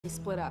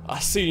split up. I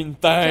seen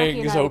Jackie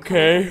and things, I will come in from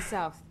okay? the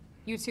south.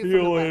 You two from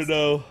You the wanna west.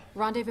 know?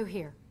 Rendezvous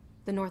here,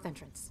 the north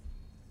entrance.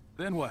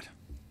 Then what?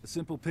 A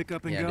simple pick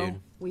up and Yeah, go?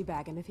 dude. We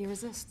bag him if he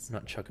resists. I'm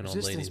not chucking old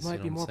Resistance ladies, might you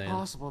know be what more I'm saying?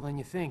 possible than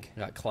you think. I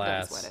got Don't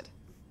class. sweat it.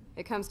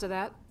 It comes to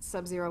that,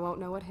 Sub-Zero won't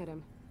know what hit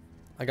him.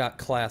 I got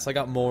class. I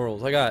got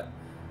morals. I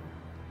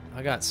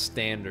got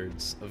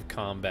standards of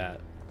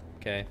combat.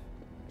 Okay.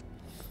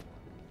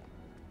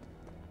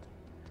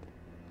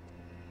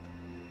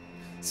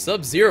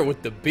 Sub-Zero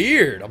with the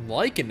beard. I'm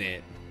liking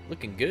it.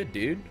 Looking good,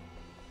 dude.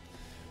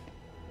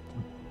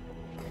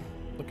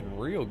 Looking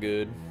real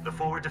good. The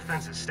forward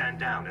defenses stand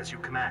down as you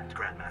command,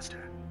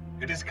 Grandmaster.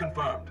 It is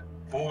confirmed.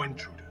 4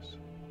 intruders.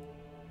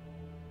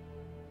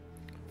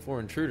 4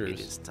 intruders. It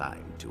is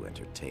time to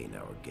entertain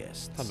our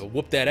guests. Time to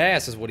whoop that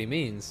ass is what he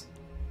means.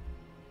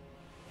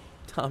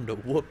 Time to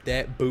whoop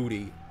that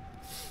booty.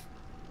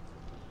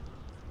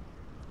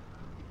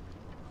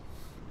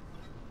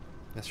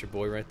 That's your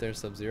boy right there,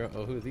 Sub-Zero.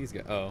 Oh, who are these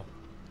guys? Oh.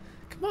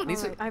 Come on,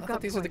 these All right, I I've thought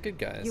got these are the point. good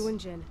guys. You and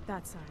Jin,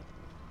 that side.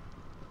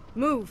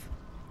 Move!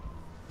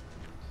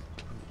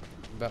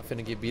 About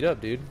finna get beat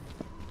up, dude.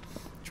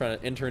 Trying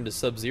to enter into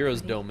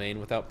Sub-Zero's domain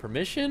without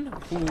permission?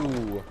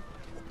 Ooh.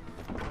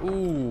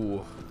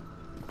 Ooh.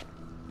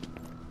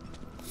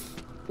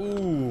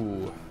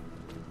 Ooh.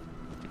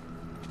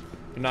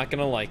 You're not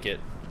gonna like it.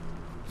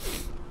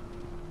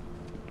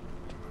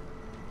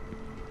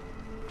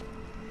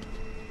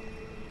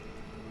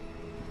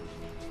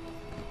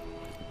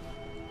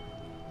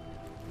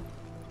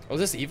 Oh, is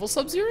this evil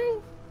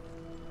Sub-Zero?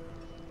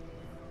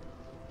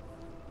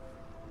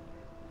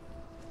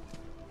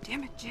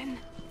 Damn it, Jin.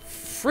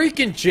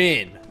 Freaking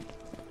Jin!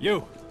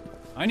 You!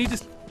 I need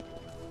to...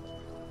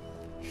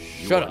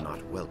 You Shut are up,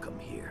 not welcome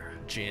here.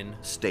 Jin.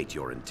 State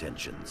your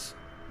intentions.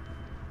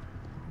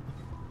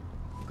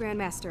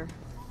 Grandmaster,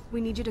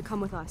 we need you to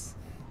come with us.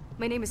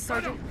 My name is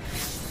Sergeant...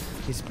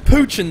 He's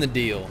pooching the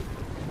deal.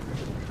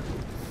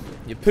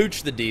 You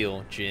pooch the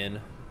deal, Jin.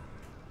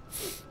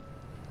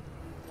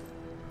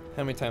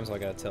 How many times do I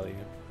gotta tell you?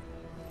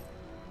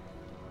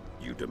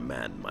 You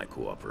demand my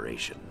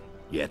cooperation,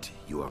 yet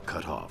you are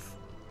cut off,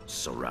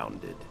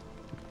 surrounded.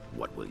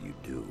 What will you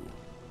do?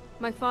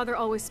 My father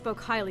always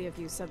spoke highly of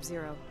you,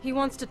 Sub-Zero. He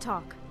wants to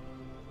talk.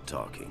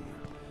 Talking.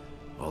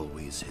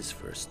 Always his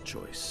first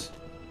choice.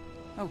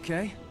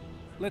 Okay.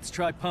 Let's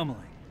try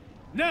pummeling.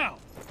 Now!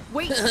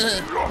 Wait!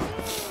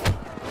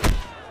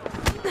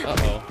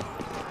 Uh-oh.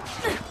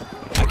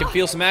 I can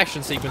feel some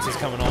action sequences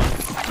coming on.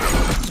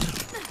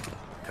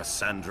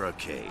 Cassandra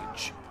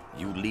Cage.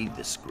 You lead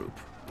this group,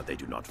 but they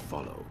do not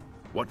follow.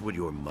 What would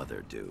your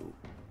mother do?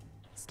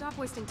 Stop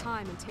wasting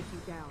time and take you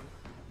down.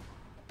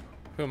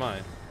 Who am I?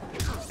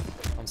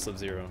 I'm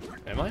Sub-Zero.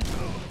 Am I?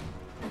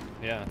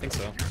 Yeah, I think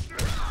so.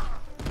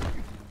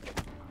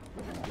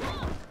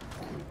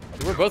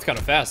 Dude, we're both kind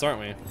of fast,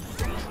 aren't we?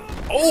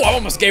 Oh, I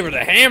almost gave her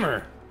the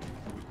hammer!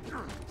 I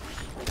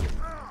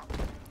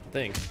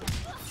think.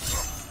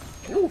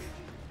 Ooh.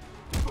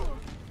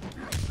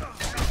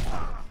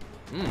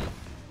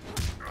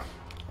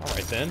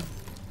 Alright then.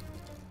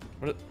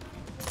 What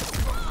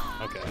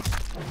okay.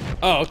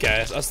 Oh,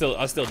 okay. I still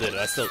did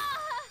it.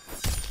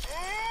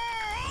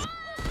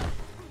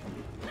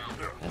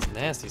 That's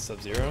nasty,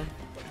 Sub-Zero.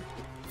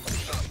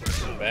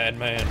 Bad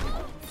man.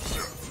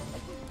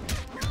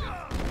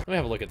 Let me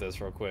have a look at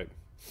this real quick.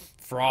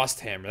 Frost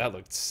hammer, that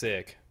looked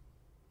sick.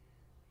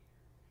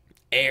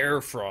 Air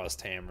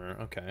frost hammer,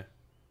 okay.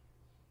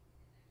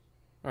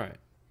 Alright.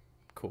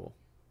 Cool.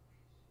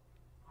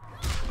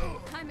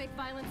 I make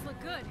violence look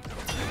good.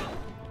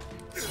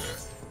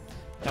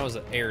 That was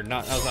an air,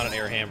 that was not an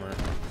air hammer.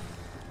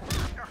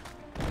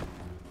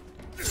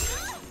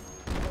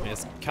 I mean,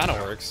 it kinda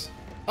works.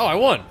 Oh, I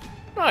won!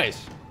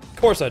 Nice! Of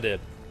course I did.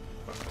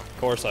 Of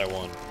course I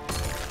won.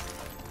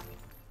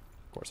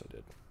 Of course I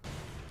did.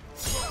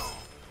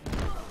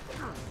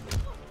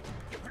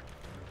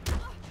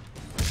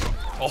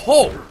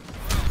 Oh!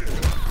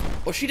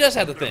 Well, she does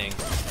have the thing.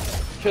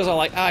 She was all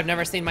like, oh, I've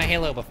never seen my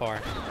Halo before.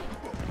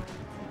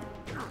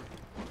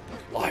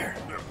 Liar.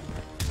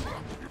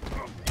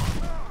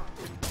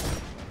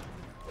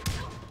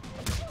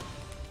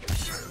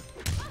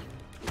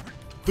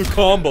 The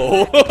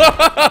combo.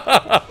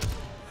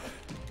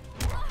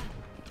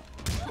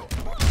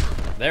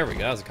 There we go.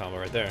 That was a combo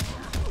right there.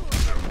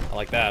 I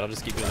like that. I'll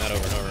just keep doing that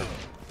over and over.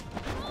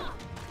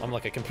 I'm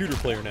like a computer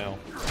player now.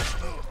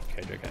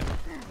 Okay, JK.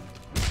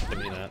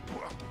 Didn't mean that.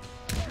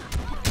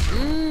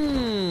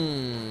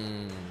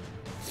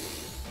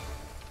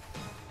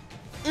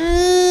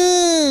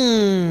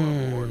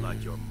 You are more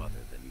like your mother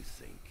than you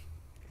think.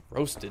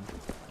 Roasted.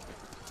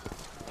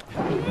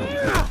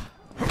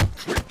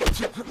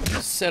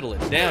 Settle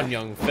it down,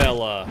 young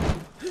fella.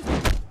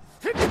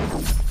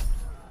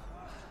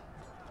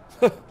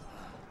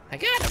 I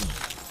got him.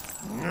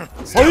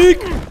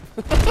 Psych!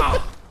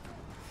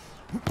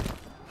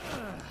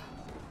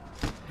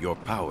 Your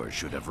power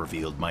should have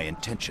revealed my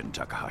intention,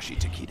 Takahashi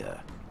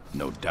Takeda.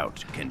 No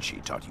doubt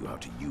Kenshi taught you how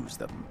to use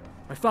them.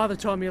 My father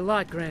taught me a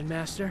lot,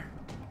 Grandmaster.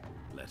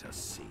 Let us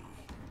see.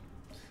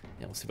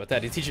 Yeah, we'll see about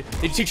that. Did he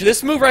teach you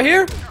this move right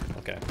here?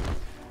 Okay.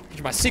 Teach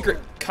you my secret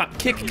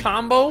kick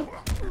combo.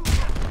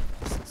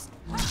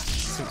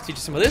 Teach you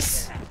some of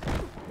this.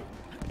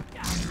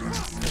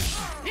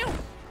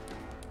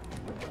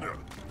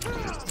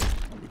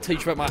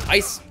 Teach you about my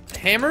ice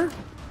hammer.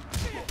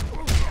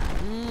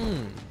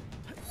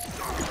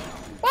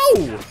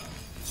 Whoa!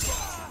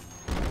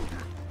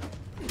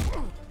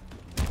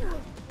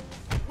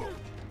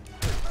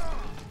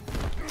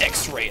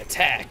 X-ray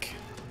attack.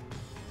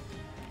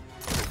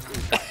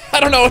 I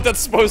don't know what that's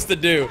supposed to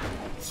do. I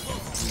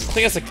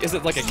think that's is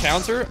it like a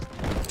counter?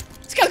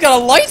 This guy's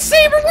got a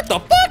lightsaber? What the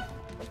fuck?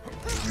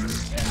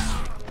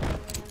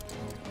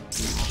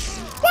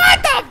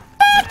 What the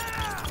fuck?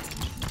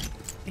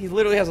 He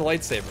literally has a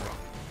lightsaber.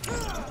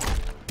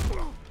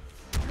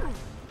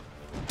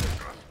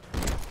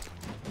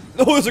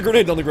 Oh, there's a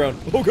grenade on the ground.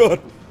 Oh god.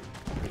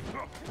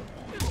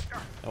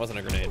 That wasn't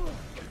a grenade.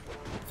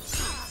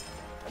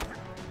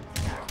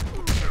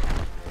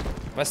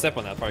 If I step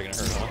on that, it's probably gonna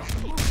hurt, huh?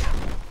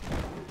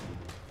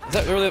 Is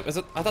that really? Is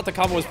it? I thought the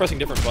combo was pressing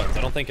different buttons.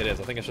 I don't think it is.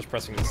 I think it's just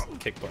pressing these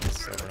kick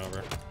buttons over and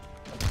over.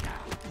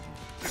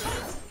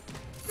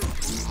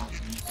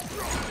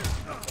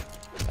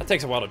 That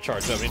takes a while to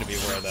charge up. I need to be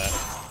aware of that.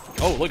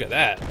 Oh, look at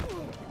that.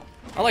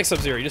 I like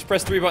Sub-Zero. You just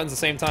press 3 buttons at the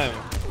same time,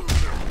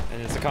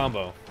 and it's a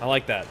combo. I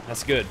like that.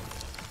 That's good.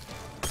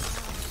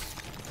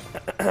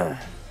 Oh,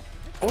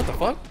 what the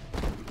fuck?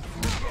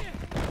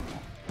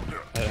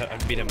 I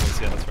beat him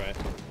once. Yeah, that's right.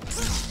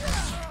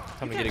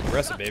 Time to get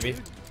aggressive, baby.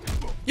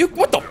 You,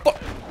 what the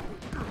fuck?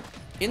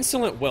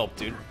 Insolent whelp,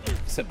 dude.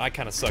 Said I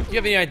kind of suck. Do you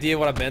have any idea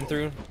what I've been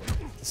through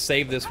to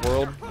save this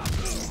world?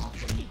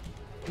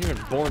 You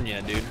weren't born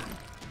yet, dude.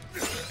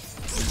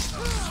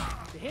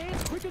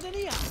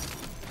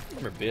 Come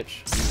here,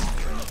 bitch.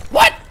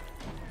 What?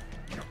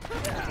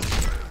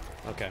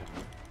 Okay.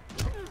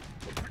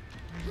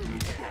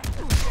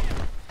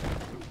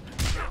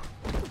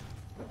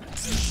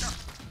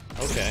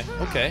 Okay,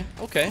 okay,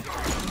 okay.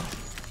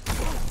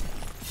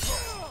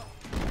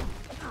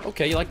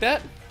 Okay, you like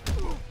that?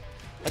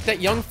 Like that,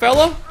 young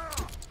fella?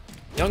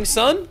 Young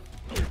son?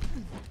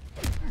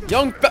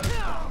 Young fe-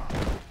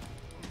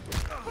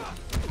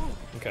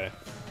 Okay.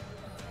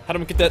 How do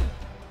we get that?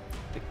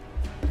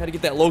 How to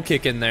get that low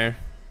kick in there?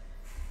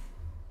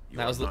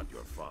 That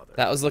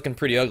was looking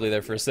pretty ugly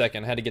there for a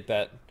second. Had to get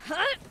that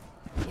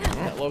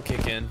low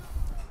kick in.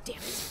 Damn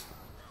it.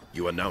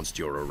 You announced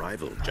your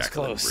arrival, That's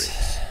Jacqueline close.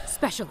 Briggs.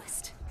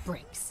 Specialist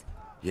Briggs.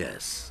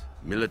 Yes,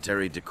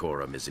 military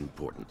decorum is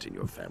important in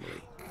your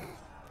family.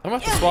 I'm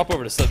gonna have to swap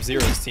over to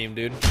Sub-Zero's team,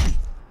 dude.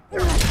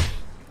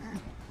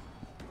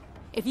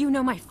 If you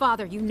know my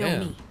father, you know Damn.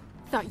 me.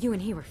 Thought you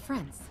and he were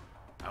friends.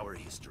 Our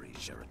histories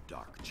share a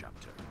dark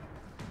chapter.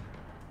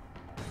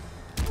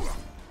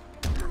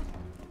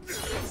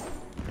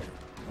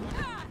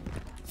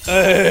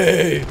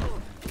 Hey!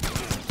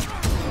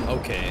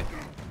 Okay.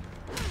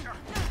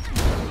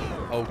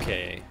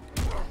 Okay.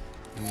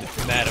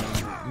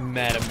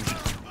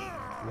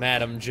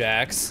 Madam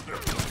Jax.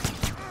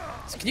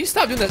 Can you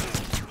stop doing that?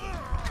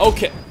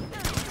 Okay.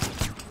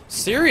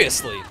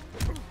 Seriously.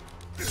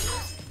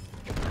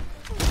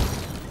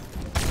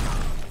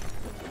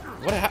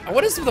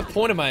 What is the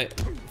point of my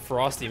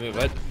frosty move? Do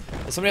I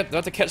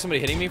have to catch somebody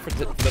hitting me for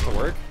that to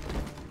work?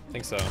 I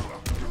think so.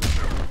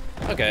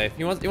 Okay.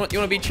 You want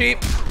to be cheap?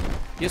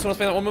 You just want to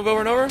play that one move over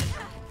and over?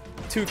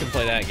 2 can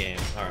play that game.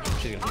 All right.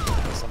 She's gonna do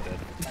this. I'm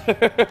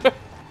dead.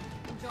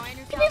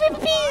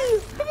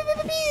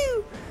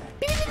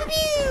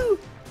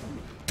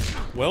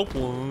 Well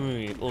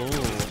played.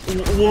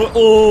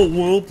 Oh,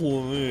 well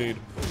played.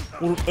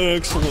 What an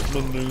excellent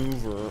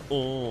maneuver.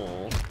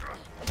 Oh.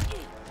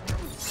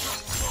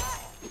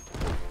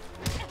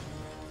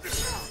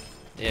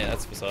 Yeah,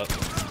 that's what's up.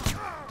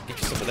 Get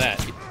you some of that.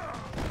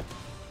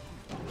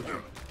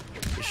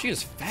 She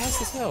is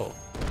fast as hell.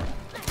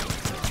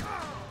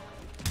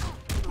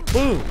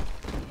 Boom.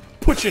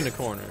 Put you in the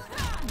corner.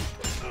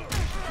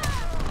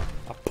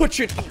 I put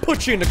you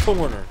in the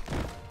corner.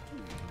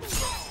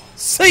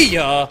 See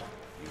ya.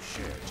 You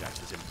share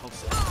Jax's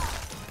impulsive.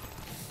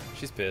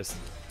 She's pissed.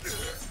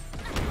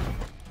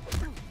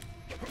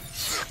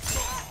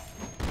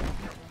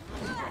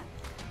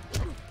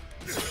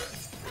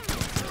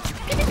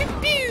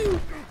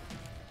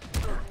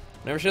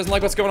 Whenever she doesn't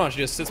like what's going on, she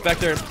just sits back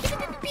there and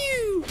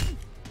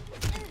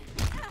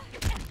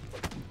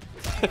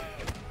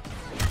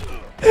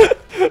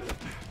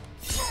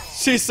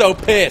she's so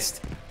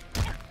pissed.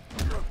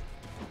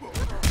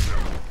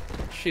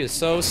 She is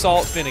so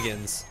salt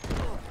Finnegans.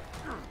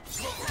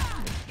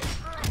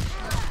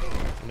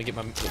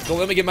 Don't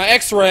let me get my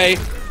X-ray.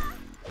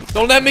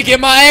 Don't let me get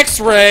my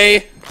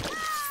X-ray.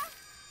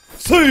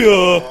 See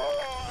ya.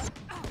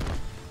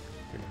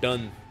 You're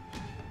done.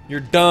 You're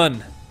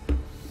done.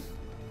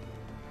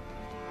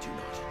 Do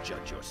not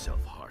judge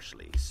yourself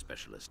harshly,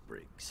 Specialist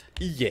Briggs.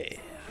 Yeah.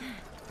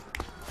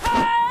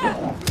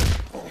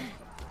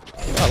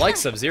 I like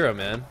Sub-Zero,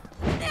 man.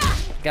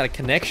 Got a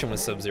connection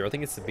with Sub-Zero. I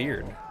think it's the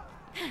beard.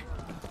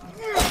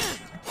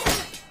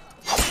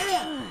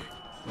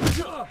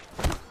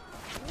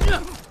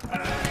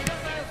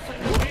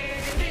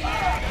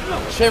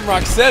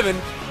 Shamrock 7.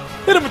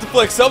 Hit him with the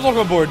flex subs.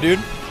 Welcome aboard, dude.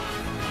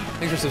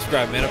 Thanks for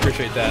subscribing, man. I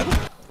appreciate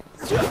that.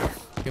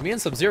 Yeah, me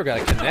and Sub-Zero got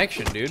a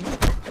connection, dude.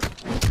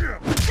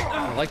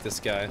 I like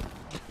this guy.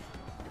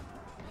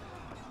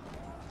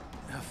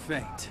 A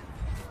feint.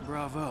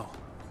 Bravo.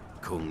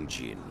 Kung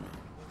Jin,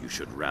 you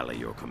should rally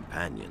your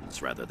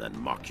companions rather than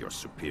mock your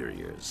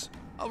superiors.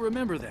 I'll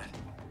remember that,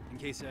 in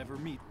case I ever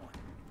meet one.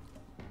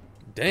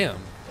 Damn.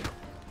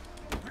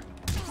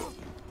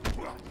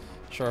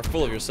 Sure are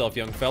full of yourself,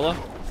 young fella.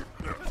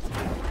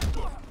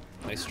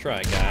 Nice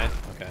try, guy.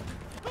 Okay.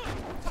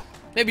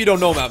 Maybe you don't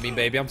know about me,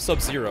 baby. I'm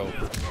Sub-Zero.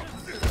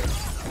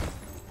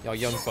 Y'all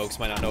young folks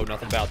might not know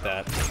nothing about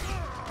that.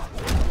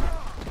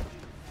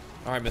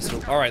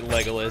 Alright, Alright,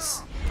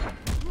 Legolas.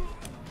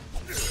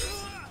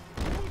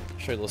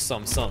 Show you a little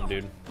something,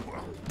 dude.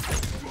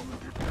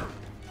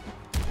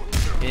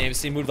 You ain't even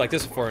seen moves like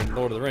this before in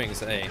Lord of the Rings.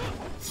 Hey.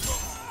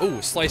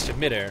 Ooh, sliced you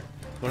midair.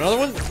 Want another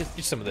one?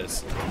 Get some of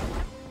this.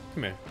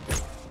 Come here.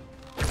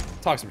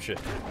 Talk some shit.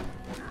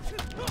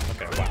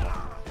 Okay,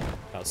 wow.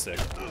 That was sick.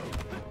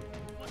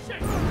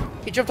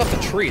 He jumped off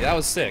the tree. That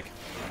was sick.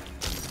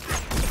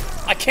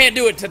 I can't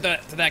do it to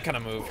that kind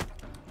of move.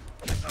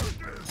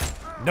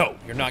 No,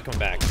 you're not coming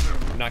back.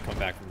 You're not coming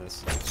back from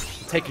this.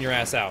 I'm taking your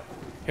ass out.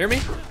 Hear me?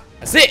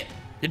 That's it.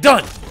 You're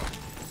done.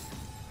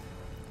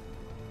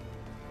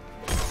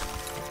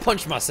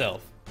 Punch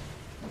myself.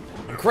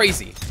 I'm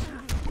crazy.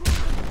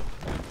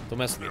 Don't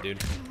mess with me,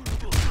 dude.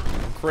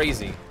 I'm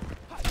crazy.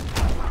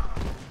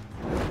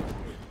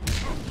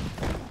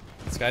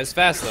 This guy's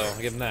fast though.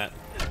 I'll give him that.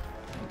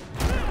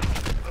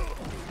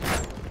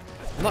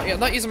 I'm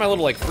not using my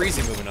little like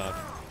freezy move enough.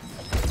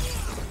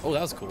 Oh,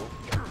 that was cool.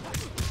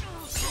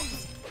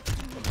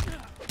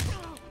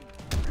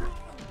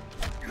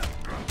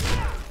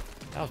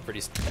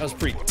 That was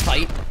pretty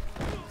tight.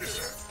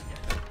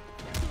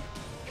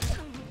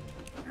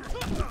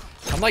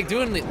 I'm like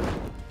doing the.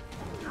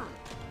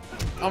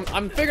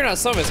 I'm figuring out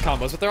some of his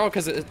combos, but they're all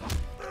because a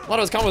lot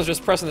of his combos are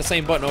just pressing the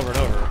same button over and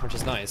over, which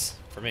is nice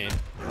for me.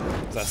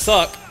 Cause I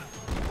suck.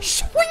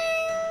 Swing!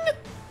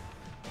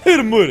 Hit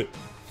him with it.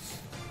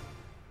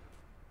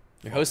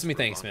 You're hosting me,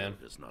 thanks, man.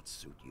 Does not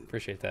suit you.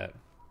 Appreciate that.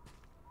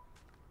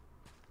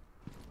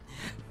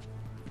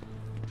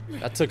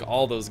 That took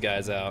all those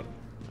guys out.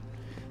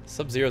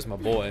 Sub-Zero's my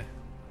boy.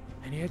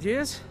 Any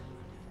ideas?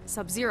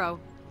 Sub-Zero,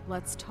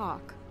 let's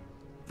talk.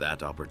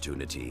 That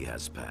opportunity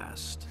has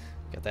passed.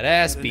 Got that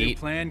ass The new beat.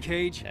 plan,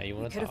 Cage? Now you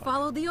want to Could have talk.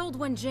 followed the old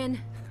one,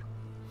 Jin.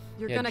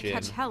 You're Yeah, gonna Jin.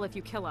 catch hell if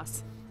you kill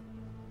us.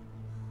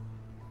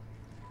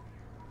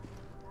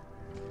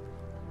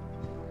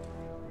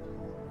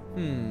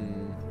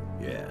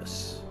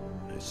 Yes,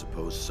 I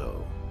suppose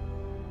so.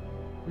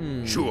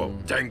 Hmm. Sure,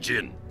 Dang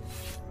Jin.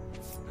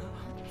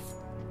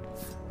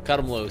 Cut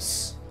him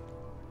loose.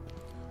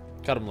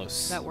 Cut him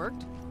loose. That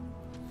worked?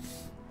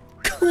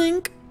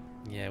 Clink.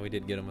 Yeah, we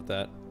did get him with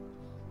that.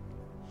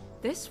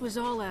 This was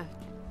all a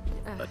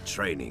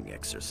training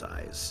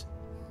exercise.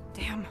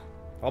 damn.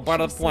 All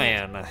part of the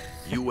plan.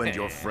 You and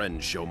your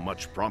friends show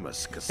much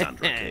promise,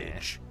 Cassandra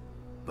Cage.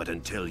 But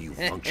until you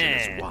function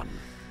as one,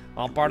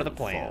 All part of you the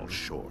plan. fall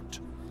short.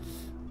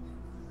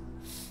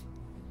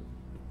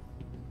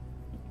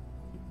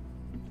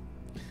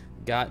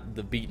 Got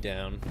the beat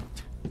down.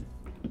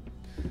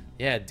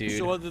 Yeah, dude.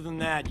 So other than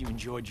that, you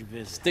enjoyed your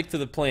visit? Stick to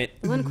the plan.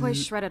 Lin Kuei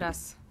shredded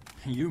us.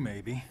 You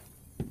maybe.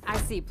 I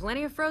see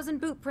plenty of frozen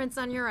boot prints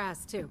on your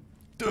ass, too.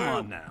 Come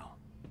on now.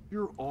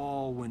 You're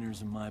all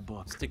winners in my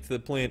book. Stick to the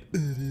plan.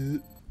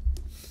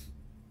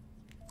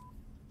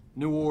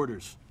 New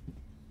orders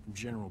from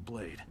General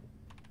Blade.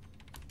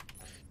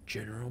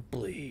 General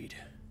Blade.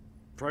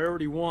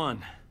 Priority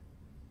 1.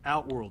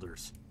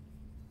 Outworlders.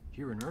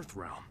 Here in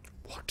Earthrealm.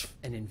 What?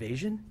 An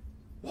invasion?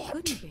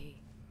 Couldn't be.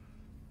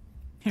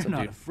 You're up,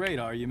 not dude? afraid,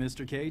 are you,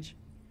 Mr. Cage?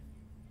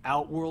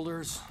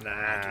 Outworlders? I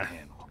Nah. can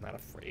handle. I'm not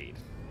afraid.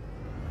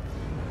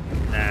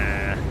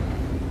 Nah.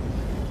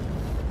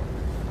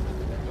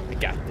 I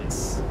got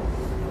this.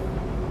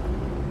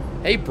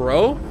 Hey,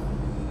 bro.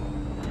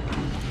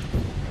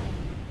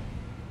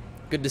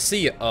 Good to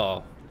see you.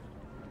 Oh,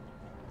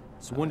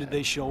 So when did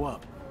they show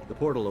up? The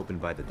portal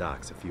opened by the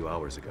docks a few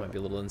hours ago. might be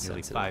a little Nearly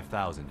insensitive.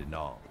 5,000 in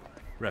all.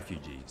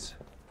 Refugees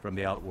from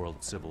the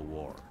Outworld Civil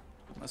War.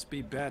 Must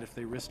be bad if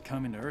they risked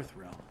coming to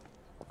Earthrealm.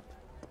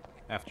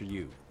 After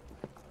you.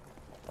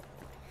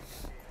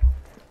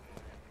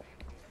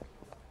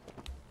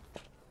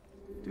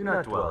 Do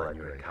not dwell on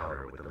your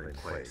encounter with the Lin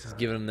Kuei. Just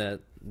giving him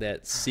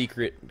that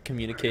secret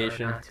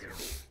communication.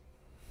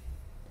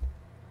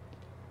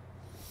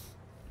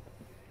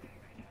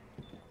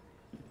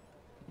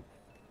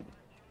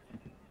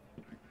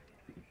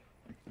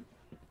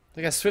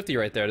 They got Swifty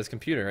right there at his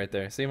computer right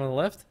there. See him on the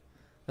left?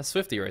 That's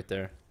Swifty right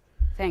there.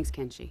 Thanks,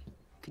 Kenshi.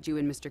 Could you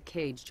and Mr.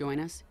 Cage join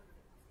us?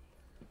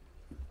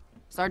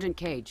 Sergeant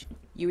Cage,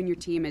 you and your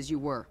team as you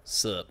were.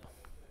 Sup?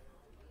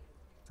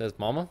 Says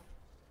Mama?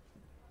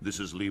 This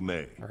is Li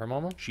Mei. Or her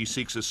mama? She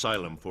seeks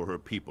asylum for her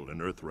people in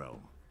Earthrealm.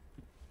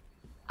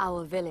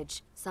 Our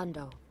village,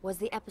 Sundo, was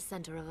the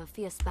epicenter of a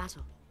fierce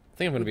battle. I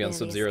think I'm gonna be on We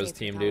barely Sub-Zero's escaped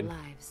team, with our dude.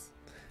 lives.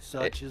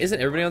 Such as...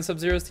 Isn't everybody on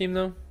Sub-Zero's team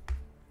though?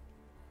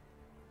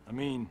 I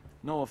mean,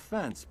 no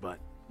offense, but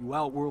you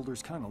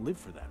Outworlders kind of live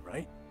for that,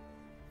 right?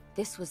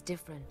 This was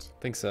different.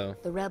 Think so.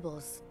 The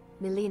rebels,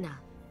 Melina,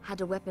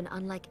 had a weapon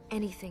unlike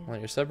anything. What,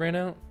 your sub ran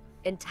out?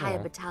 Entire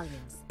Aw.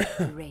 battalions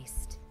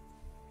erased.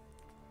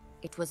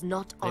 It was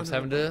not Thanks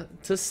honorable. having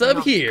to sub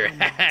not here.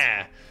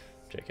 combat.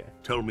 JK.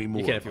 Tell me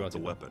more can if you about want the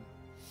to. weapon.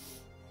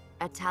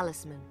 A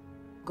talisman,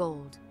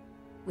 gold,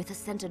 with a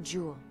center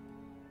jewel.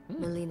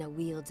 Melina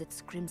wields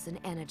its crimson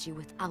energy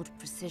without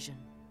precision.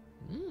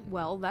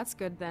 Well, that's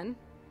good then.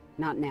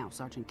 Not now,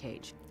 Sergeant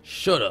Cage.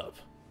 Shut up.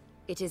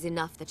 It is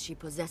enough that she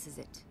possesses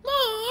it.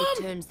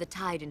 It turns the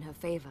tide in her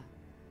favor.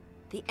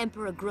 The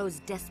Emperor grows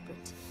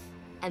desperate,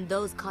 and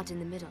those caught in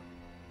the middle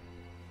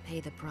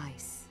pay the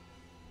price.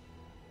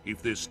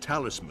 If this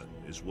talisman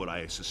is what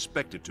I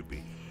suspect it to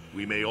be,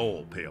 we may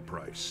all pay a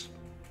price.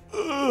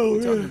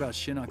 You talking about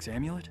Shinnok's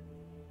amulet?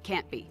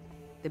 Can't be.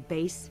 The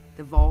base,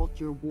 the vault,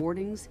 your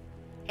wardings.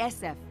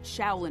 SF,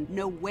 Shaolin,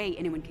 no way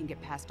anyone can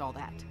get past all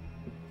that.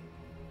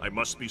 I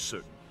must be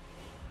certain.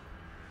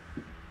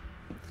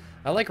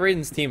 I like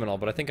Raiden's team and all,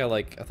 but I think I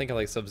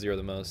like Sub-Zero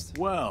the most.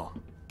 Well,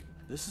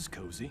 this is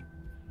cozy.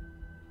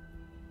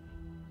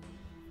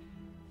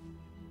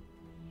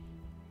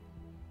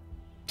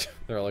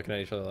 They're all looking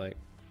at each other like.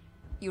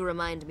 You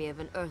remind me of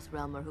an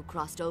Earthrealmer who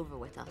crossed over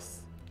with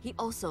us. He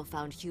also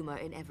found humor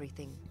in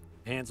everything.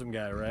 Handsome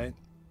guy, right?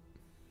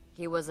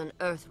 He was an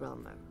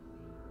Earthrealmer.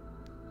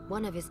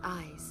 One of his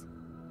eyes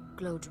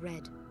glowed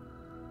red.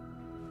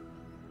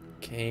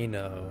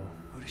 Kano.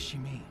 What does she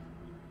mean?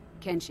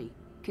 Kenshi,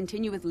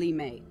 continue with Li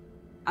Mei.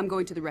 I'm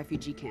going to the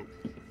refugee camp.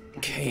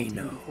 Gotta get to him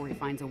Kano. before he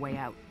finds a way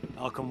out.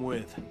 I'll come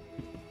with.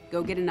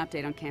 Go get an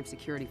update on camp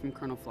security from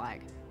Colonel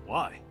Flagg.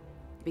 Why?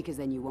 Because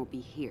then you won't be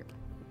here.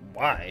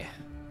 Why?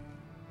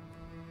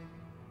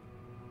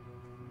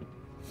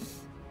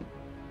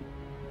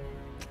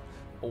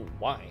 Oh,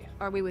 why?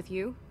 Are we with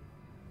you?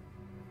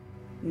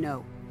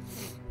 No.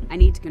 I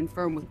need to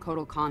confirm with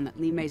Kotal Khan that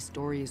Li Mei's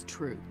story is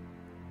true.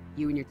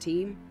 You and your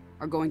team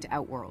are going to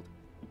Outworld.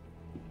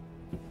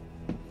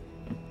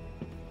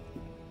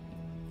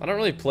 I don't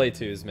really play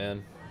 2s,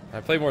 man. I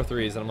play more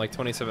 3s, and I'm like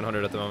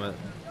 2700 at the moment.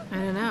 I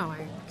don't know.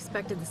 I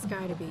expected the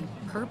sky to be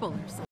purple or something.